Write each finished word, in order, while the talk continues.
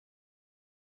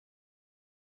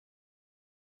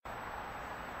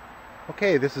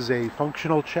Okay, this is a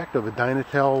functional check of a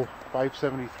Dynatel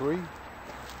 573. I'm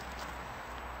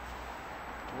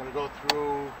going to go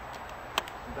through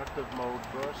inductive mode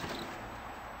first.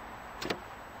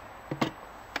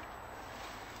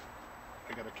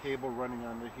 I got a cable running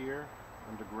under here,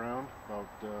 underground, about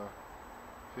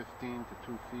 15 to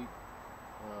 2 feet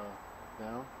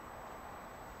down.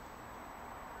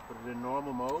 Put it in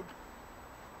normal mode.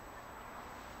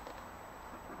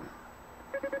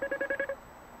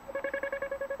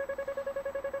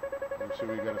 Make sure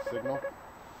we got a signal.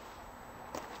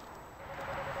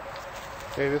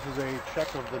 Okay, this is a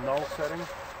check of the null setting. We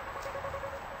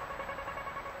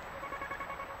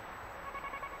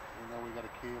know we got a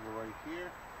cable right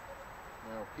here.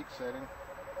 Now peak setting.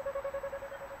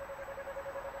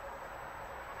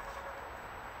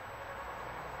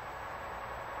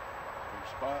 Same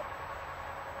spot.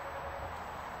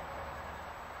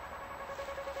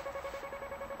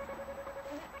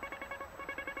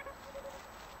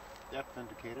 Depth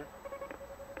indicator.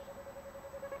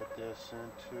 Put this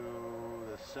into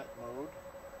the set mode,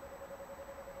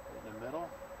 right in the middle.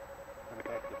 Turn it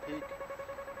back to peak.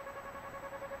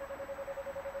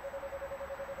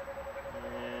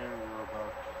 And we're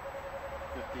about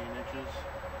 15 inches.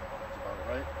 That's about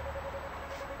right.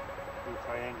 Do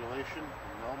triangulation in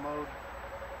null mode.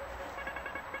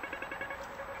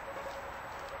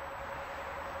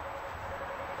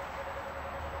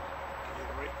 Get it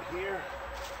right here.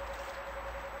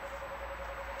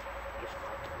 Just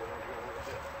knock the ground here a little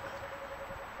bit.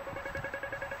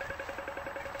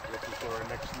 Looking for our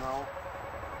next null.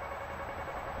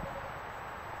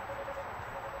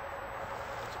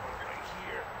 That's about right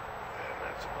here. And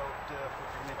that's about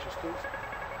 15 inches too.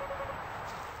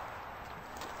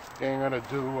 Okay, I'm going to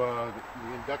do the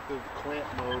inductive clamp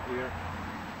mode here.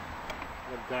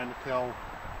 The Dynatel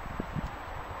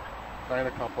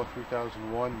Dynacoupler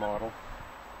 3001 model.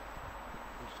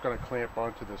 I'm just going to clamp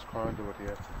onto this conduit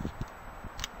here.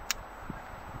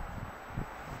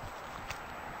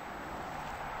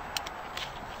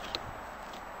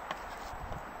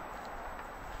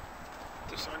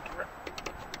 This on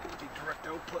direct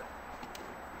output.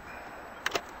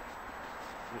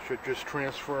 It should just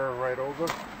transfer right over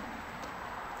to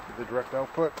the direct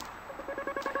output.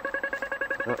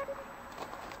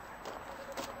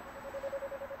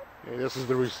 Okay, this is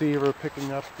the receiver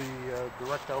picking up the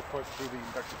direct output through the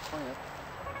inductive clamp.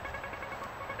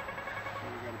 So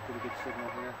we got a pretty good signal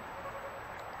here.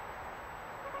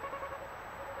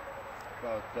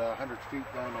 About 100 feet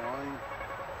down the line.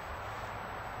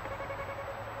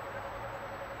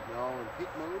 Now in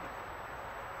peak mode.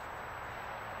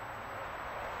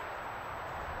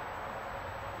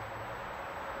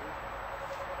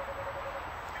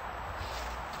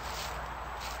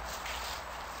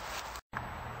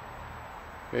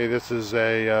 Okay, this is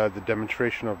the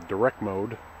demonstration of direct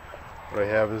mode. What I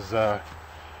have is a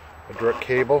direct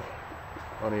cable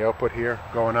on the output here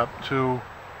going up to,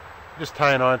 just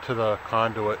tying onto the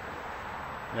conduit,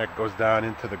 and that goes down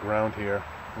into the ground here.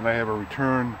 And I have a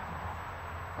return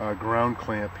ground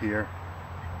clamp here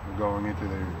going into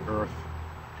the earth.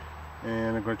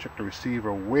 And I'm going to check the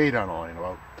receiver way down the line,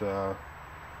 about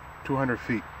 200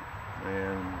 feet.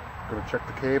 And I'm going to check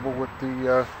the cable with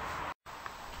the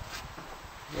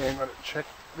and I'm going to check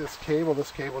this cable. This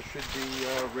cable should be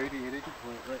radiating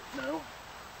right now.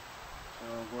 So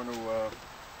I'm going to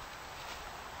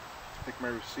take my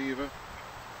receiver.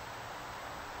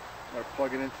 I'm going to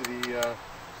plug it into the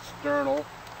sternal.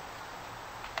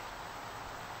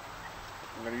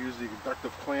 I'm going to use the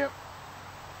inductive clamp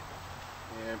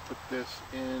and put this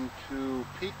into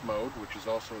peak mode, which is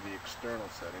also the external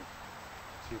setting.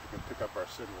 See if we can pick up our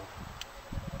signal.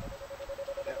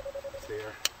 Yep, it's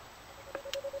there.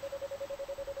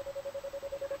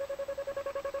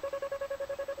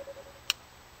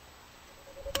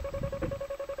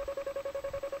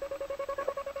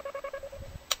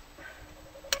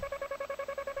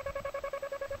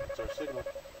 That's our signal.